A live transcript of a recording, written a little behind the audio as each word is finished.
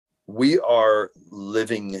we are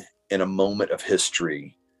living in a moment of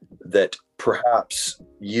history that perhaps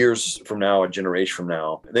years from now, a generation from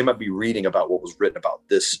now, they might be reading about what was written about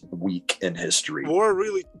this week in history. War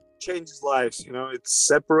really changes lives. It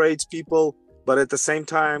separates people, but at the same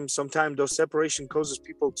time, sometimes those separation causes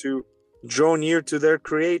people to draw near to their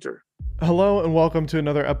creator. Hello and welcome to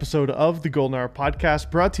another episode of the Golden Hour Podcast,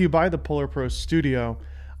 brought to you by the Polar Pro Studio.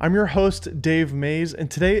 I'm your host, Dave Mays, and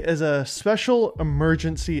today is a special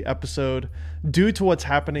emergency episode due to what's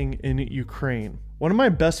happening in Ukraine. One of my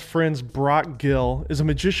best friends, Brock Gill, is a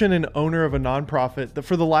magician and owner of a nonprofit that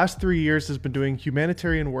for the last 3 years has been doing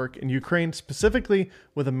humanitarian work in Ukraine, specifically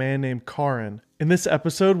with a man named Karin. In this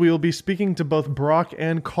episode, we will be speaking to both Brock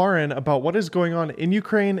and Karin about what is going on in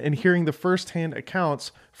Ukraine and hearing the first-hand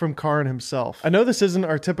accounts from Karin himself. I know this isn't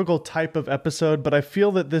our typical type of episode, but I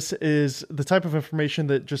feel that this is the type of information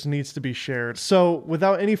that just needs to be shared. So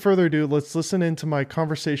without any further ado, let's listen into my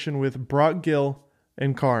conversation with Brock Gill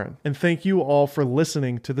and Karin. And thank you all for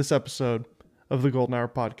listening to this episode of the Golden Hour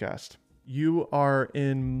Podcast. You are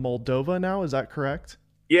in Moldova now, is that correct?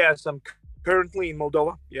 Yes, I'm currently in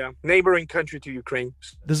Moldova, neighboring country to Ukraine.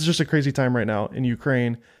 This is just a crazy time right now in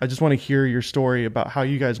Ukraine. I just want to hear your story about how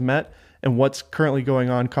you guys met and what's currently going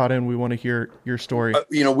on. Karin, we want to hear your story.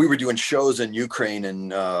 We were doing shows in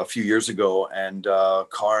Ukraine a few years ago, and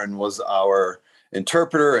Karin was our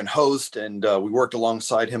interpreter and host, and we worked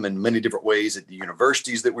alongside him in many different ways at the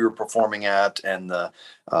universities that we were performing at, and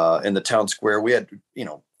in the town square. We had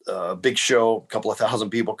a big show, a couple of thousand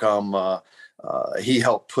people come. He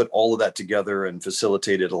helped put all of that together and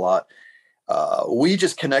facilitated a lot. We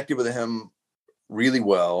just connected with him really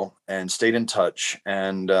well and stayed in touch,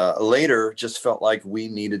 and later just felt like we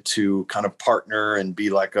needed to kind of partner and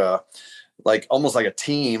be almost like a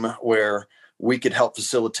team where we could help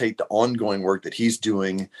facilitate the ongoing work that he's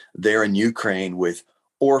doing there in Ukraine with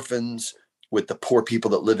orphans, with the poor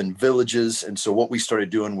people that live in villages. And so what we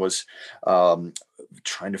started doing was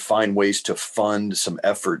trying to find ways to fund some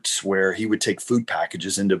efforts where he would take food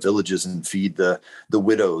packages into villages and feed the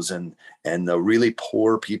widows and the really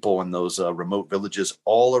poor people in those remote villages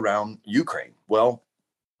all around Ukraine. Well,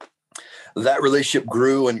 that relationship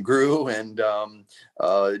grew and grew. And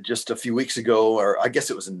just a few weeks ago, or I guess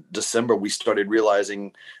it was in December, we started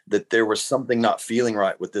realizing that there was something not feeling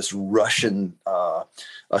right with this Russian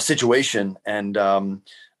situation. And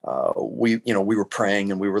we were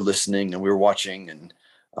praying and we were listening and we were watching. And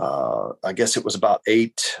I guess it was about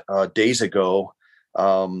 8 days ago.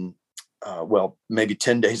 Maybe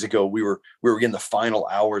 10 days ago, we were in the final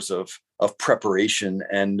hours of preparation.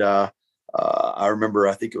 And I remember,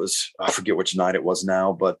 I forget which night it was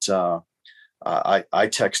now, but I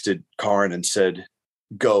texted Karin and said,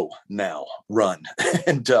 "Go now, run."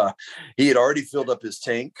 And he had already filled up his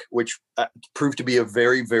tank, which proved to be a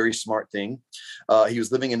very, very smart thing. He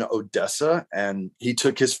was living in Odessa, and he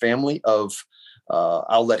took his family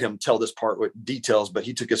I'll let him tell this part with details, but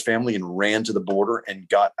he took his family and ran to the border and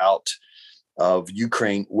got out of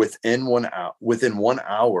Ukraine within 1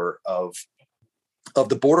 hour of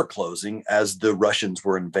the border closing as the Russians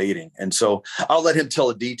were invading. And so I'll let him tell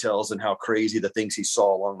the details and how crazy the things he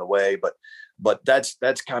saw along the way. But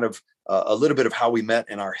that's kind of a little bit of how we met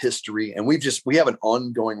in our history. And we have an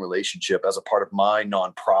ongoing relationship as a part of my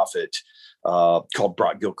nonprofit called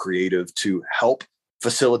Brock Gill Creative to help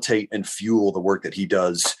facilitate and fuel the work that he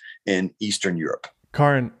does in Eastern Europe.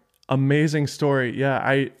 Karin, amazing story.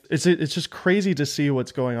 Yeah, it's just crazy to see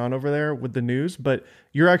what's going on over there with the news, but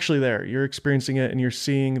you're actually there. You're experiencing it and you're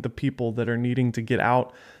seeing the people that are needing to get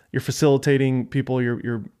out. You're facilitating people,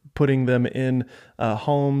 you're putting them in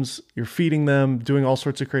homes, you're feeding them, doing all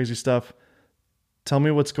sorts of crazy stuff. Tell me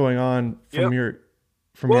what's going on from your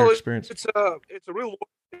experience. It's a real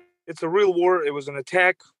war. It's a real war. It was an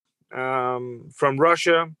attack from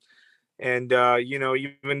Russia. And,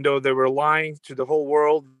 even though they were lying to the whole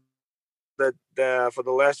world that for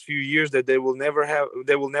the last few years that they will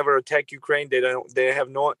never attack Ukraine. They have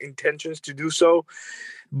no intentions to do so.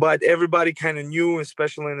 But everybody kind of knew,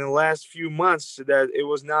 especially in the last few months, that it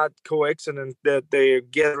was not coincident that they are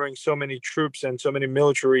gathering so many troops and so many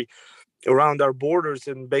military around our borders.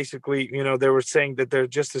 And basically, they were saying that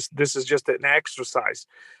this is just an exercise.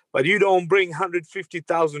 But you don't bring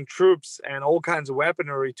 150,000 troops and all kinds of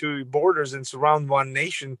weaponry to borders and surround one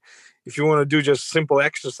nation if you want to do just simple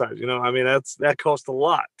exercise. That costs a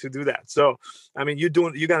lot to do that. So, you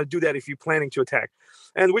got to do that if you're planning to attack,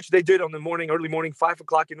 and which they did on the early morning, 5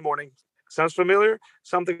 o'clock in the morning. Sounds familiar?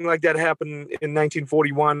 Something like that happened in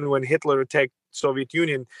 1941 when Hitler attacked Soviet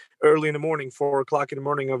Union early in the morning, 4 o'clock in the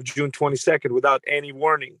morning of June 22nd, without any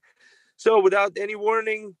warning. So without any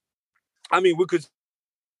warning, we could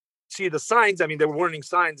see the signs. I mean, there were warning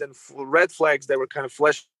signs and red flags that were kind of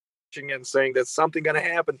flashing and saying that something going to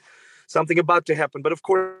happen, something about to happen. But of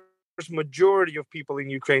course, majority of people in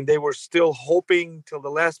Ukraine, they were still hoping till the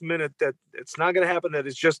last minute that it's not going to happen, that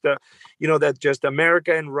it's just that just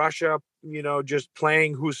America and Russia, just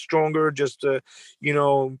playing who's stronger, just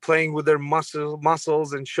playing with their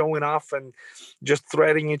muscles and showing off and just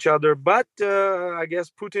threatening each other. But I guess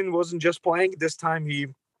Putin wasn't just playing this time. He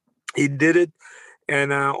did it.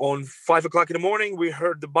 And on 5 o'clock in the morning, we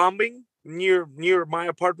heard the bombing near my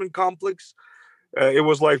apartment complex. It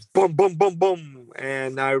was like boom, boom, boom, boom.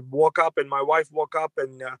 And I woke up and my wife woke up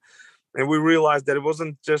and we realized that it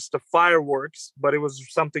wasn't just the fireworks, but it was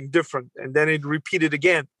something different. And then it repeated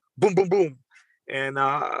again, boom, boom, boom. And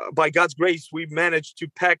by God's grace, we managed to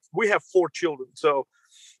pack. We have 4 children. So,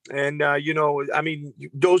 and, I mean,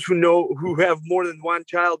 those who have more than one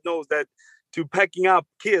child knows that to packing up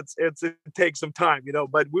kids, it takes some time,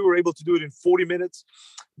 but we were able to do it in 40 minutes.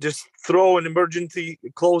 Just throw an emergency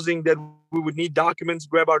closing that we would need documents,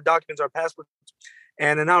 grab our documents, our passports.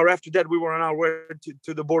 And an hour after that, we were on our way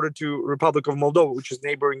to the border to Republic of Moldova, which is a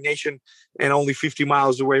neighboring nation and only 50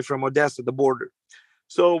 miles away from Odessa, the border.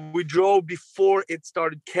 So we drove before it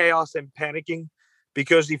started chaos and panicking,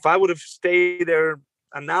 because if I would have stayed there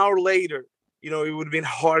an hour later, it would have been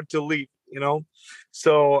hard to leave.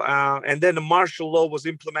 So and then the martial law was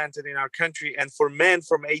implemented in our country, and for men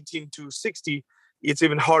from 18 to 60, it's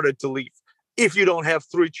even harder to leave if you don't have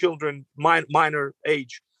 3 children minor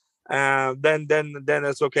age. Then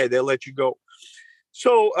that's okay, they'll let you go.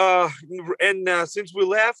 So since we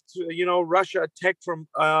left, Russia attacked from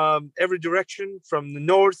every direction, from the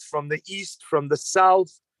north, from the east, from the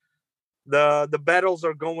south. The battles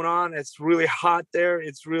are going on. It's really hot there.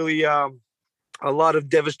 It's really a lot of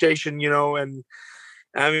devastation, and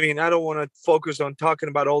I mean, I don't want to focus on talking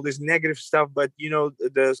about all this negative stuff, but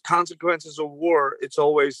the consequences of war, it's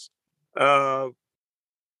always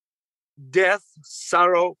death,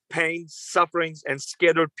 sorrow, pain, sufferings, and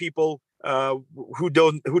scattered people who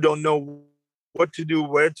don't know what to do,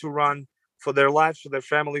 where to run for their lives, for their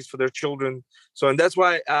families, for their children. So, and that's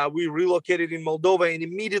why we relocated in Moldova, and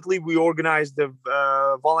immediately we organized the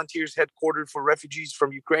volunteers headquartered for refugees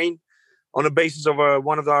from Ukraine, on the basis of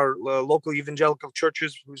one of our local evangelical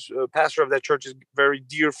churches, who's pastor of that church is a very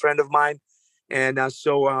dear friend of mine. And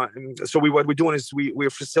what we're doing is we're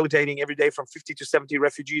facilitating every day from 50 to 70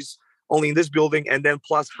 refugees only in this building, and then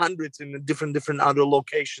plus hundreds in different other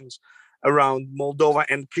locations around Moldova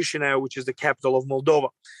and Chisinau, which is the capital of Moldova.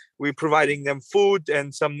 We're providing them food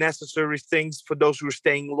and some necessary things for those who are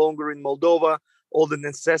staying longer in Moldova, all the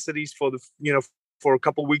necessities for for a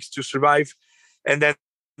couple of weeks to survive. And then,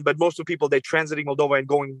 but most of the people, they're transiting Moldova and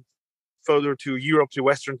going further to Europe, to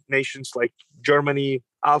Western nations like Germany,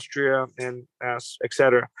 Austria, and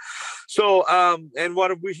etc. So, and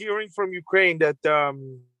what we're hearing from Ukraine, that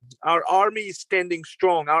our army is standing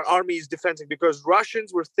strong. Our army is defending, because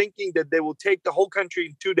Russians were thinking that they will take the whole country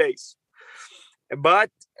in 2 days.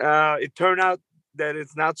 But it turned out that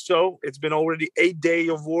it's not so. It's been already 8 days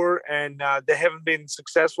of war, and they haven't been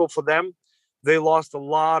successful for them. They lost a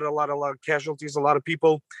lot of casualties, a lot of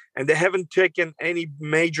people, and they haven't taken any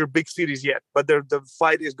major big cities yet. But the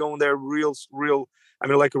fight is going there real. I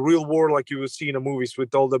mean, like a real war, like you would see in the movies,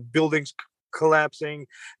 with all the buildings collapsing.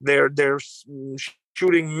 They're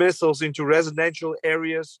shooting missiles into residential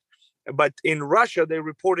areas. But in Russia, they're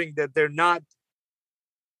reporting that they're not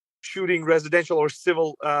shooting residential or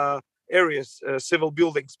civil areas, civil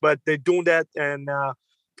buildings, but they're doing that, and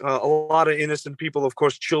a lot of innocent people, of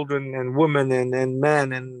course, children and women and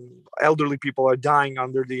men and elderly people are dying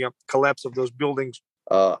under the collapse of those buildings.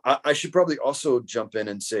 I should probably also jump in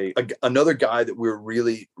and say another guy that we're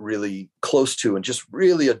really, really close to and just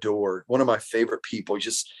really adore. One of my favorite people.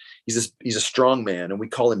 He's a strong man, and we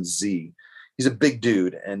call him Z. He's a big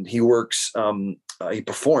dude, and he works. He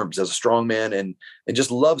performs as a strong man and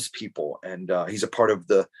just loves people. And he's a part of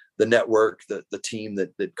the network, the team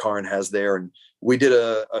that Karin has there. And we did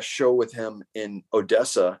a show with him in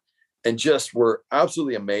Odessa, and just were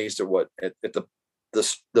absolutely amazed at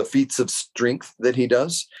the feats of strength that he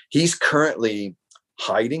does. He's currently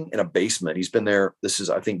hiding in a basement. He's been there. This is,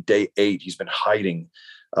 I think, day 8. He's been hiding.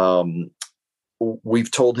 We've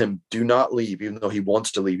told him, do not leave, even though he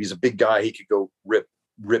wants to leave. He's a big guy. He could go rip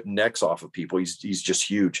necks off of people. He's just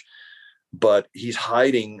huge, but he's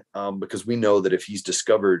hiding because we know that if he's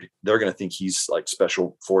discovered, they're going to think he's like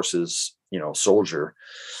special forces, soldier.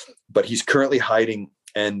 But he's currently hiding,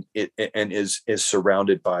 and is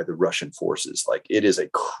surrounded by the Russian forces. Like, it is a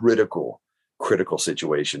critical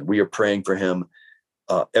situation. We are praying for him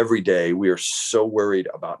every day. We are so worried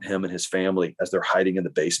about him and his family as they're hiding in the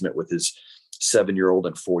basement with his 7-year-old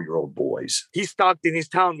and 4-year-old boys. He's stuck in his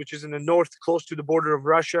town, which is in the north, close to the border of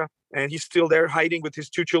Russia. And he's still there hiding with his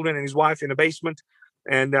 2 children and his wife in a basement.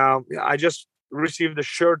 And I just received a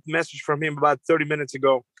short message from him about 30 minutes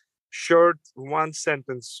ago. Short, one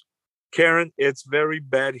sentence. Karen, it's very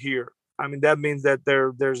bad here. I mean, that means that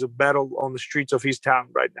there's a battle on the streets of his town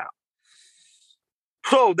right now.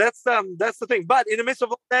 So that's the thing. But in the midst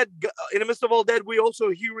of all that, we also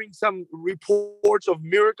hearing some reports of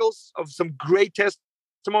miracles, of some great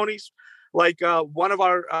testimonies. Like one of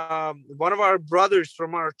our brothers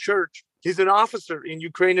from our church, he's an officer in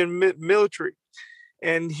Ukrainian military,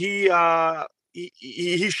 and he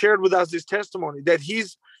shared with us this testimony that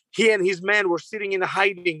he and his men were sitting in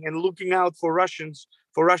hiding and looking out for Russian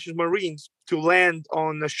Marines to land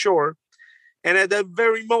on the shore, and at that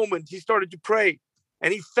very moment he started to pray.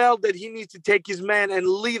 And he felt that he needs to take his men and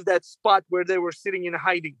leave that spot where they were sitting in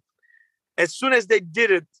hiding. As soon as they did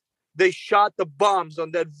it, they shot the bombs on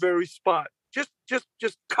that very spot. Just a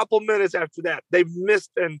couple minutes after that, they missed,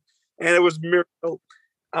 and it was a miracle.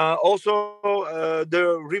 Also,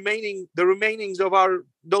 the remainings of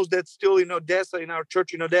those that still in Odessa, in our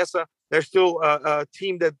church in Odessa, there's still a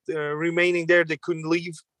team that remaining there. They couldn't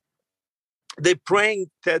leave. They're praying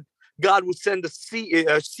that God would send the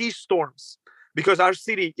sea storms, because our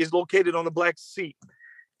city is located on the Black Sea,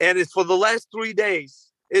 and it's for the last 3 days.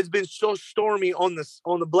 It's been so stormy on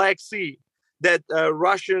the Black Sea that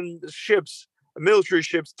Russian ships, military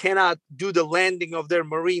ships, cannot do the landing of their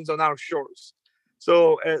Marines on our shores.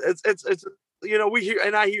 So it's we hear,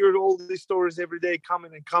 and I hear all these stories every day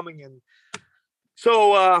coming, and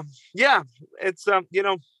so it's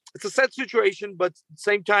it's a sad situation, but at the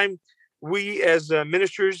same time, we as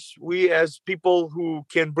ministers, we as people who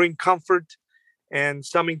can bring comfort and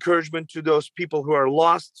some encouragement to those people who are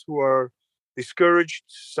lost, who are discouraged.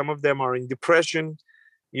 Some of them are in depression.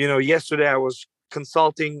 Yesterday I was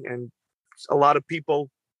consulting and a lot of people,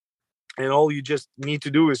 and all you just need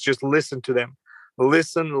to do is just listen to them.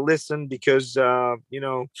 Listen, because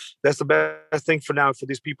that's the best thing for now for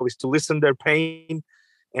these people, is to listen their pain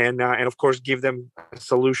and of course give them a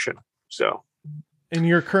solution. So. And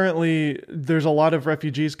there's a lot of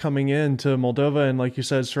refugees coming into Moldova and, like you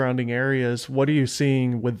said, surrounding areas. What are you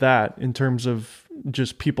seeing with that in terms of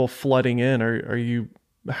just people flooding in? Are you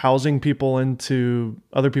housing people into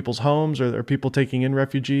other people's homes, or are people taking in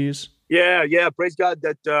refugees? Yeah. Praise God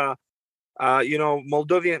that,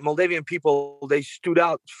 Moldavian people, they stood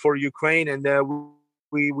out for Ukraine, and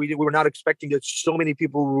we were not expecting that so many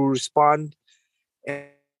people will respond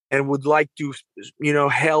and would like to,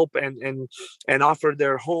 help and offer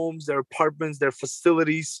their homes, their apartments, their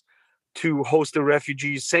facilities to host the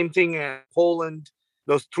refugees. Same thing in Poland,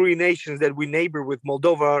 those 3 nations that we neighbor with,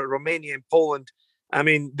 Moldova, Romania, and Poland. I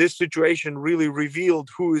mean, this situation really revealed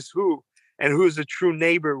who is who and who is a true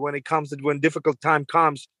neighbor when difficult time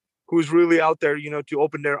comes, who's really out there, to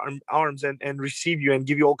open their arms and receive you and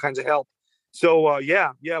give you all kinds of help. So,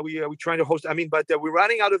 we're trying to host. I mean, but we're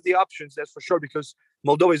running out of the options, that's for sure, because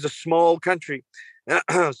Moldova is a small country.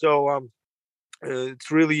 So it's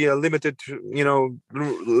really a limited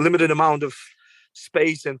amount of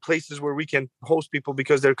space and places where we can host people,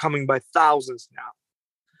 because they're coming by thousands now.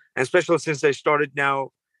 And especially since they started now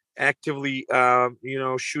actively,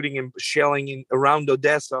 shooting and shelling around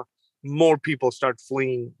Odessa, more people start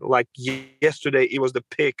fleeing. Like yesterday, it was the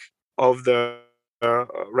peak of the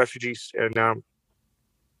refugees, and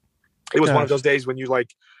it was one of those days when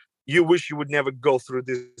you wish you would never go through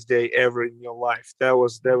this day ever in your life. That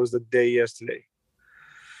was the day yesterday.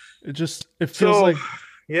 It feels like,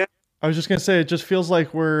 yeah. I was just gonna say, it just feels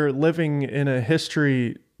like we're living in a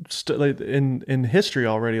history in history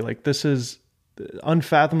already. Like, this is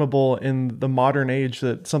unfathomable in the modern age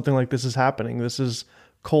that something like this is happening. This is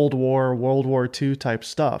Cold War, World War II type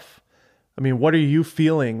stuff. I mean, what are you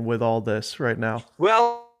feeling with all this right now?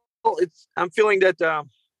 Well, I'm feeling that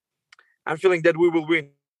we will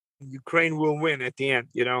win. Ukraine will win at the end.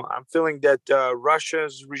 I'm feeling that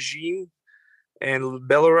Russia's regime and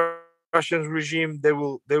Belarus's regime, they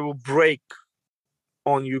will break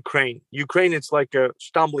on Ukraine. Ukraine, it's like a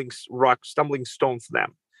stumbling stone for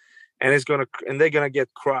them, and they're gonna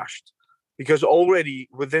get crushed, because already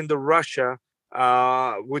within the Russia,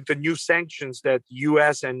 with the new sanctions that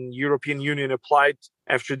U.S. and European Union applied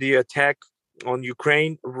after the attack on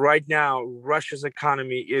Ukraine, right now Russia's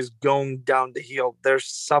economy is going down the hill. They're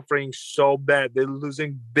suffering so bad. They're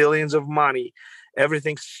losing billions of money.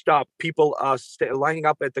 Everything's stopped. People are lining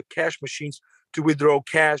up at the cash machines to withdraw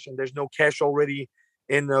cash, and there's no cash already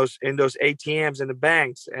in those ATMs and the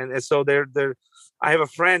banks. And so they're I have a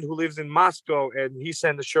friend who lives in Moscow, and he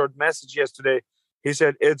sent a short message yesterday. He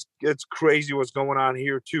said it's crazy what's going on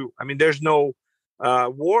here too. I mean, there's no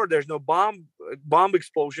war, there's no bomb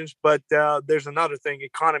explosions, but there's another thing: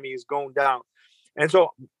 economy is going down, and so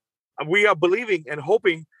we are believing and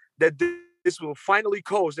hoping that this will finally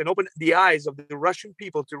close and open the eyes of the Russian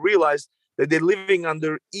people to realize that they're living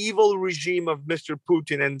under evil regime of Mr.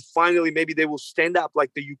 Putin, and finally maybe they will stand up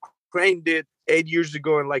like the Ukraine did 8 years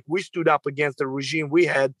ago, and like we stood up against the regime we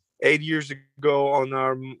had 8 years ago on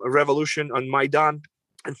our revolution on Maidan.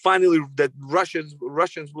 And finally that Russians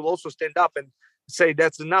will also stand up and say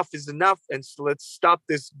that's enough is enough, and so let's stop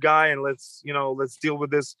this guy, and let's deal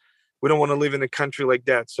with this. We don't want to live in a country like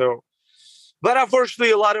that. So, but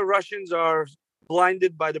unfortunately a lot of Russians are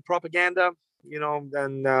blinded by the propaganda,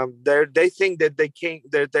 and they think that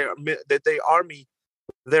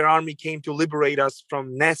their army came to liberate us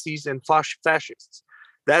from Nazis and fascists.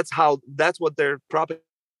 That's what their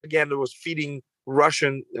propaganda was feeding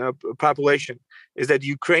Russian population, is that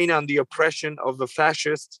Ukraine on the oppression of the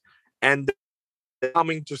fascists, and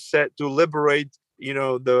coming to liberate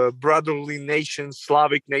the brotherly nation,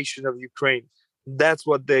 Slavic nation of Ukraine. That's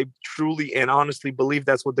what they truly and honestly believe.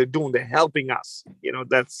 That's what they're doing. They're helping us.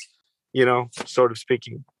 That's sort of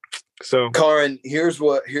speaking. So, Karin, here's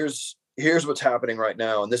what's happening right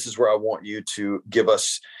now, and this is where I want you to give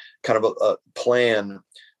us kind of a plan.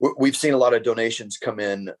 We've seen a lot of donations come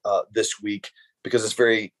in this week because it's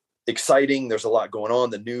very exciting. There's a lot going on.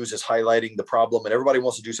 The news is highlighting the problem, and everybody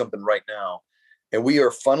wants to do something right now. And we are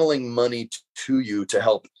funneling money to you to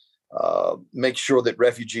help make sure that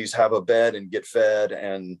refugees have a bed and get fed,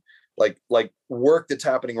 and like work that's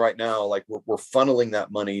happening right now. Like we're funneling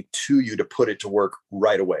that money to you to put it to work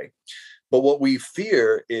right away. But what we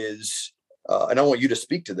fear is, and I want you to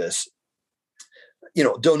speak to this,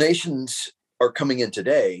 donations are coming in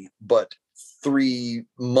today, but 3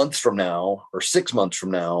 months from now or 6 months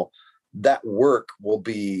from now, that work will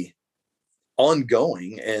be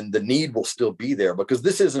ongoing and the need will still be there, because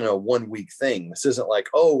this isn't a 1 week thing. This isn't like,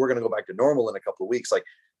 oh, we're going to go back to normal in a couple of weeks. Like,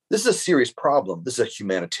 this is a serious problem. This is a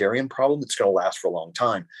humanitarian problem that's going to last for a long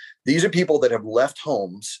time. These are people that have left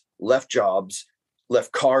homes, left jobs,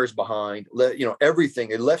 left cars behind, everything.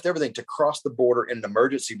 They left everything to cross the border in an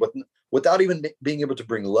emergency without even being able to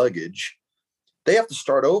bring luggage. They have to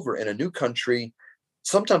start over in a new country.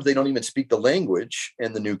 Sometimes they don't even speak the language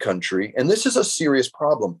in the new country. And this is a serious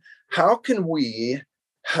problem. How can we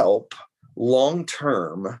help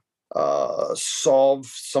long-term solve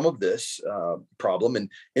some of this problem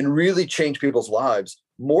and really change people's lives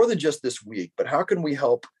more than just this week? But how can we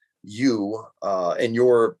help you and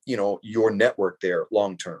your network there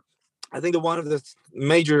long-term? I think that one of the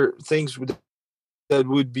major things that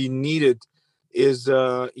would be needed is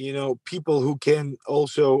people who can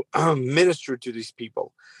also minister to these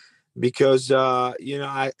people, because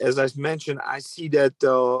as I mentioned, I see that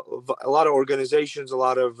a lot of organizations, a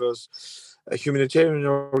lot of humanitarian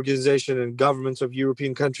organizations and governments of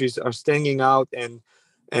European countries are standing out and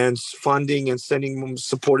funding and sending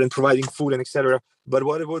support and providing food and etc. But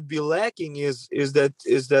what it would be lacking is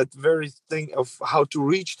that very thing of how to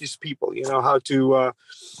reach these people, how to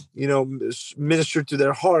minister to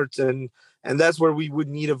their hearts, and that's where we would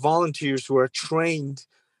need volunteers who are trained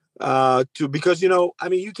because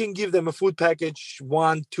you can give them a food package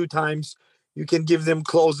 1-2 times, you can give them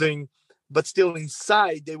clothing, but still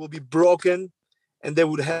inside they will be broken, and they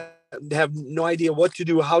would have no idea what to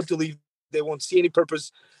do, how to live. They won't see any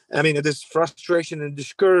purpose. This frustration and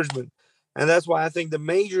discouragement. And that's why I think the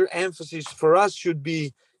major emphasis for us should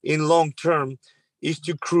be in long term is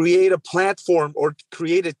to create a platform or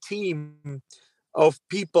create a team of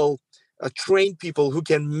people, trained people who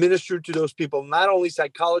can minister to those people, not only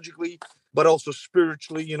psychologically, but also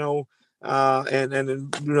spiritually, and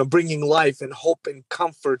bringing life and hope and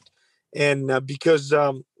comfort. And because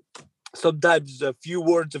sometimes a few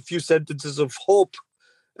words, a few sentences of hope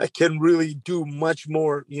can really do much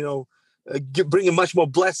more, bring a much more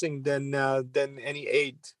blessing than any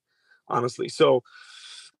aid, honestly. So,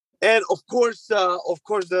 and of course,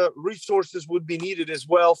 the resources would be needed as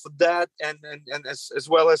well for that, and as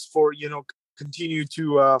well as for continue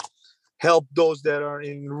to help those that are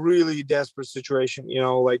in really desperate situation.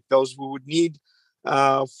 Like those who would need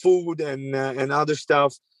food and other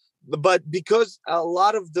stuff. But because a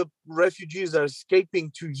lot of the refugees are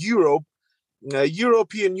escaping to Europe,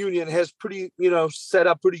 European Union has set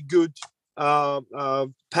up pretty good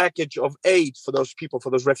package of aid for those people,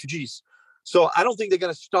 for those refugees. So I don't think they're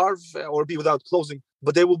going to starve or be without clothing,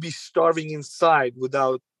 but they will be starving inside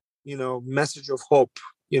without, message of hope,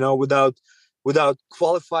 without without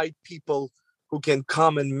qualified people who can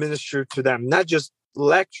come and minister to them, not just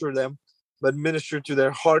lecture them, but minister to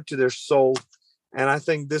their heart, to their soul. And I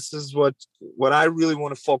think this is what I really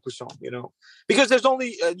want to focus on, because there's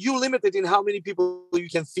only you limited in how many people you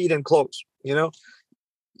can feed and clothe. You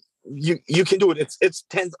can do it. It's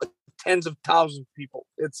tens of thousands of people.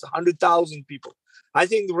 It's 100,000 people. I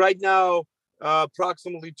think right now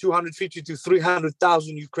approximately 250 to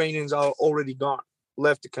 300,000 Ukrainians are already gone,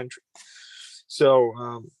 left the country.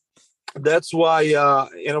 So that's why,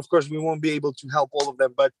 and of course we won't be able to help all of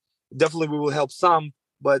them, but definitely we will help some.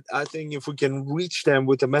 But I think if we can reach them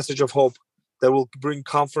with a message of hope that will bring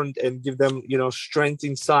comfort and give them, strength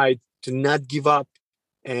inside to not give up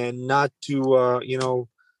and not to,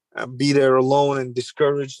 be there alone and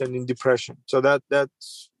discouraged and in depression. So that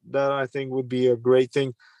I think would be a great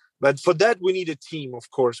thing. But for that, we need a team,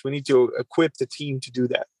 of course. We need to equip the team to do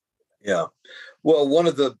that. Yeah. Well, one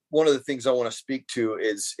of the things I want to speak to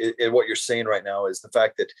is what you're saying right now is the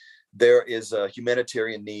fact that there is a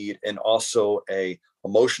humanitarian need and also a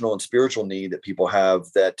emotional and spiritual need that people have,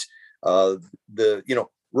 that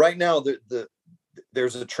right now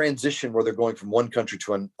there's a transition where they're going from one country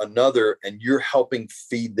to another, and you're helping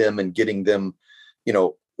feed them and getting them,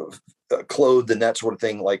 clothed and that sort of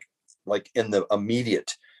thing, like in the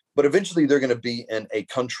immediate. But eventually they're going to be in a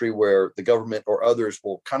country where the government or others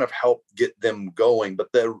will kind of help get them going. But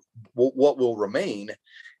what will remain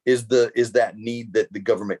is that need that the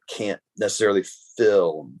government can't necessarily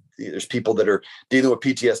fill. There's people that are dealing with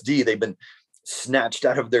PTSD. They've been snatched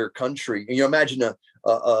out of their country. And imagine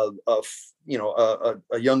a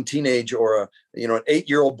young teenage or an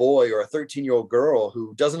 8-year-old boy or a 13-year-old girl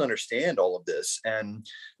who doesn't understand all of this. And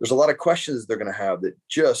there's a lot of questions they're going to have that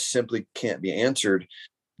just simply can't be answered.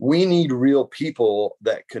 We need real people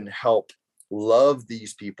that can help love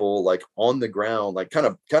these people, like on the ground, like kind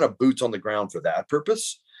of boots on the ground for that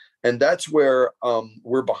purpose. And that's where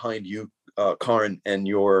we're behind you, Karin, and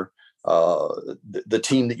your the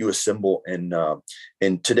team that you assemble in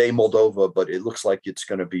today Moldova, but it looks like it's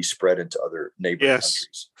going to be spread into other neighboring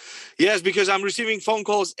countries. Yes, because I'm receiving phone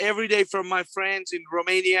calls every day from my friends in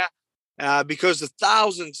Romania, because the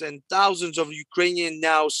thousands and thousands of Ukrainians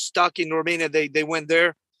now stuck in Romania, they went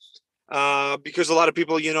there because a lot of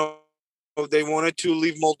people, they wanted to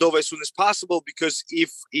leave Moldova as soon as possible, because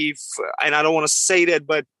if and I don't want to say that,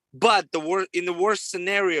 but in the worst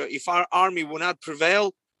scenario, if our army will not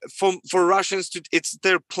prevail, for Russians it's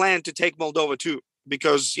their plan to take Moldova too,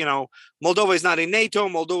 because Moldova is not in NATO.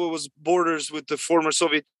 Moldova was borders with the former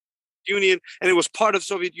Soviet Union, and it was part of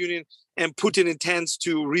Soviet Union, and Putin intends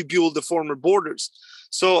to rebuild the former borders.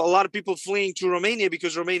 So a lot of people fleeing to Romania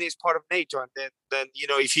because Romania is part of NATO, and then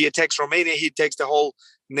if he attacks Romania, he takes the whole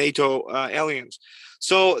NATO alliance.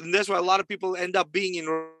 So that's why a lot of people end up being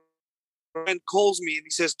in. Friend calls me and he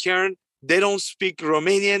says, Karen, they don't speak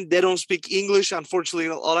Romanian, they don't speak English. Unfortunately,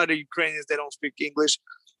 a lot of Ukrainians, they don't speak English,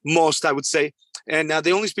 most I would say, and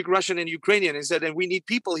they only speak Russian and Ukrainian. He said, and we need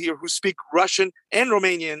people here who speak Russian and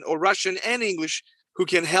Romanian, or Russian and English, who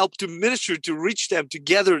can help to minister, to reach them, to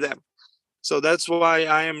gather them. So that's why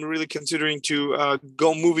I am really considering to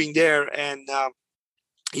go moving there, and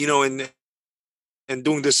and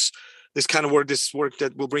doing this kind of work, this work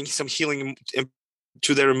that will bring some healing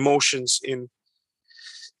to their emotions in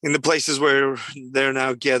the places where they're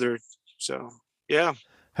now gathered. So, yeah.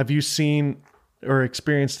 Have you seen or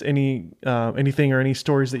experienced anything or any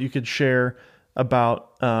stories that you could share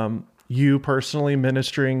about you personally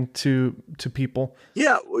ministering to people?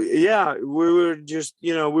 Yeah. We were just,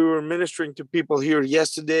 we were ministering to people here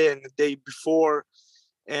yesterday and the day before.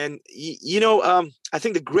 And, I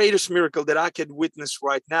think the greatest miracle that I can witness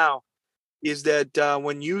right now is that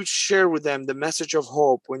when you share with them the message of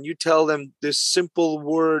hope, when you tell them the simple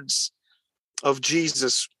words of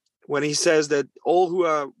Jesus, when he says that all who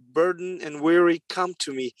are burdened and weary, come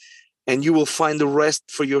to me and you will find the rest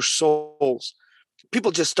for your souls. People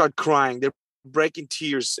just start crying. They're breaking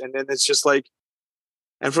tears. And then it's just like,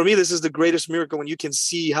 and for me, this is the greatest miracle, when you can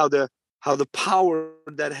see how the power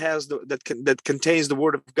that contains the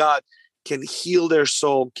word of God can heal their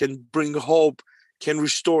soul, can bring hope, can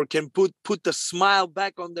restore, can put the smile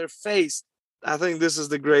back on their face. I think this is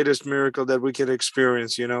the greatest miracle that we can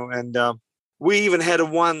experience, and we even had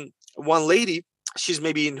one lady, she's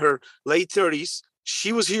maybe in her late 30s.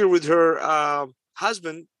 She was here with her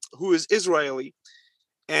husband, who is Israeli,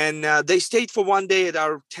 and they stayed for one day at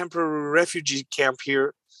our temporary refugee camp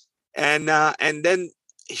here, and then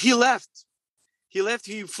he left. He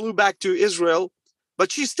flew back to Israel,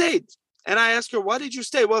 but she stayed. And I asked her, why did you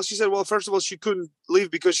stay? Well, she said, well, first of all, she couldn't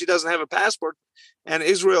leave because she doesn't have a passport, and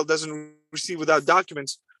Israel doesn't receive without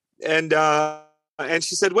documents. And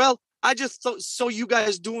she said, well, I just saw you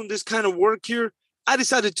guys doing this kind of work here. I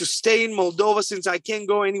decided to stay in Moldova since I can't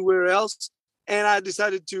go anywhere else. And I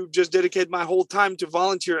decided to just dedicate my whole time to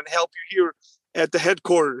volunteer and help you here at the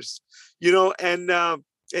headquarters, and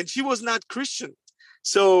she was not Christian.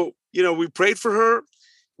 So, we prayed for her.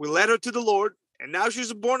 We led her to the Lord. And now she's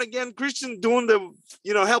a born again Christian doing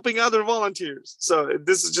helping other volunteers. So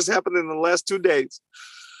this has just happened in the last 2 days.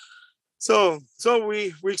 So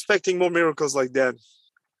we're expecting more miracles like that.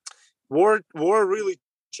 War really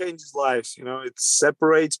changes lives. It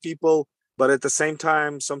separates people, but at the same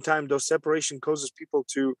time, sometimes those separation causes people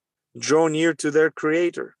to draw near to their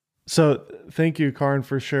creator. So thank you, Karin,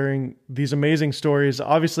 for sharing these amazing stories.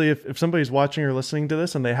 Obviously, if somebody's watching or listening to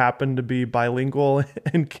this and they happen to be bilingual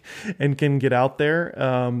and can get out there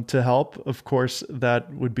to help, of course,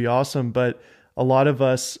 that would be awesome. But a lot of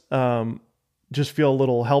us just feel a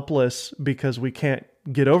little helpless because we can't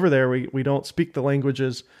get over there. We don't speak the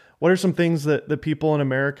languages. What are some things that the people in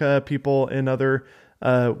America, people in other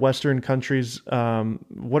Western countries,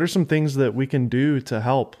 what are some things that we can do to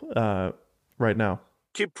help right now?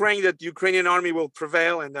 Keep praying that the Ukrainian army will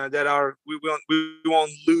prevail and that we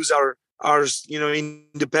won't lose our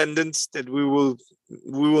independence, that we will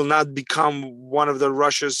not become one of the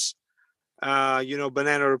Russia's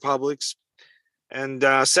banana republics. And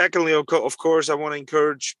secondly, of course, I want to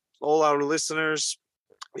encourage all our listeners,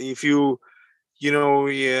 if if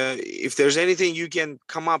there's anything you can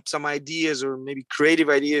come up, some ideas or maybe creative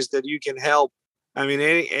ideas that you can help. I mean,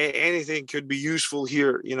 anything could be useful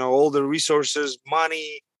here. All the resources,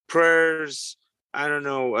 money, prayers, I don't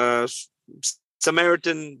know,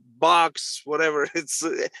 Samaritan box, whatever. It's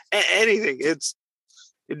anything.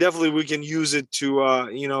 Definitely we can use it to,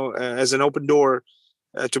 as an open door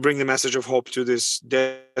to bring the message of hope to this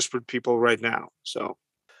desperate people right now. So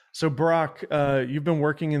Brock, you've been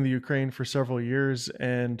working in the Ukraine for several years,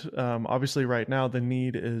 and obviously right now the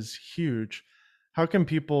need is huge. How can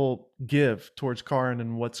people give towards Karin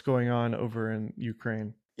and what's going on over in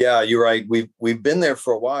Ukraine? Yeah, you're right. We've been there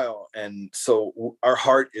for a while, and so our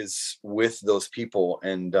heart is with those people.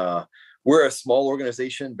 And we're a small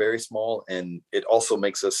organization, very small, and it also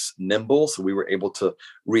makes us nimble. So we were able to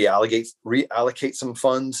reallocate some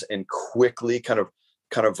funds and quickly kind of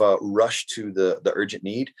rush to the urgent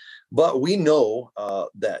need. But we know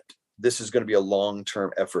that this is going to be a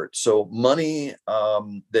long-term effort. So money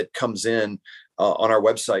that comes in on our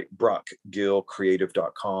website,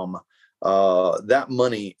 brockgillcreative.com, that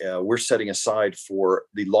money we're setting aside for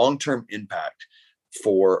the long-term impact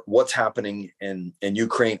for what's happening in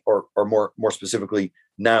Ukraine, or more specifically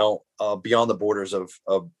now beyond the borders of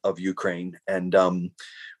Ukraine. And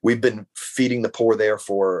we've been feeding the poor there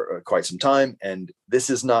for quite some time. And this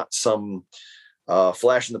is not some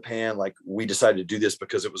flash in the pan, like we decided to do this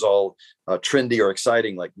because it was all trendy or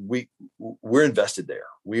exciting. Like we're invested there.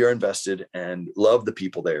 We are invested and love the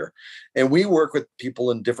people there. And we work with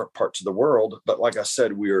people in different parts of the world. But like I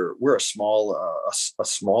said, we're a small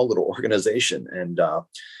little organization. And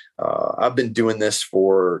I've been doing this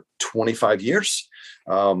for 25 years.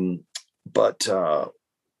 But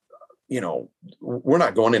we're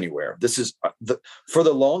not going anywhere. This is for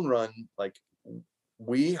the long run. Like,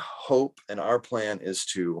 we hope, and our plan is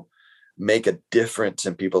to make a difference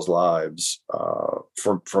in people's lives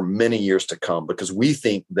for many years to come, because we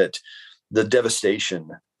think that the devastation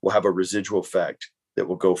will have a residual effect that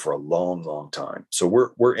will go for a long, long time. So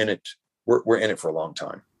we're in it. We're in it for a long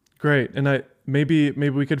time. Great. And maybe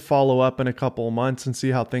we could follow up in a couple of months and see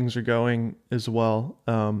how things are going as well.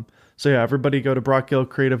 So yeah, everybody go to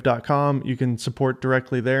brockgillcreative.com. You can support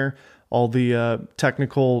directly there. All the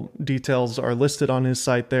technical details are listed on his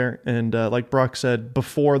site there. And like Brock said,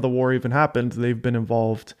 before the war even happened, they've been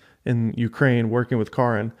involved in Ukraine working with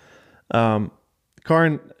Karin.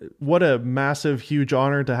 Karin, what a massive, huge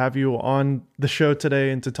honor to have you on the show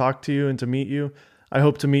today and to talk to you and to meet you. I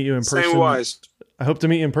hope to meet you in person. Same-wise. I hope to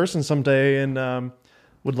meet you in person someday, and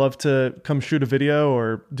would love to come shoot a video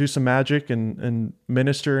or do some magic and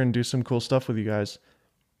minister and do some cool stuff with you guys.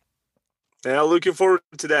 Yeah, looking forward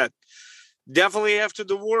to that. Definitely after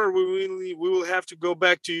the war, we will have to go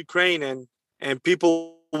back to Ukraine, and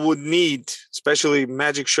people would need, especially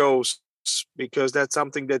magic shows, because that's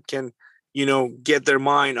something that can, get their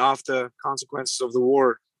mind off the consequences of the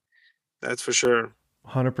war. That's for sure.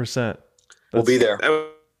 100%. We'll be there.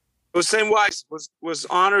 Was same-wise. Was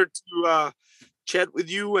honored to chat with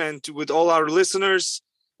you and with all our listeners.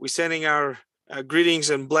 We're sending our greetings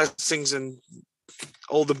and blessings and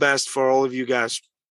all the best for all of you guys.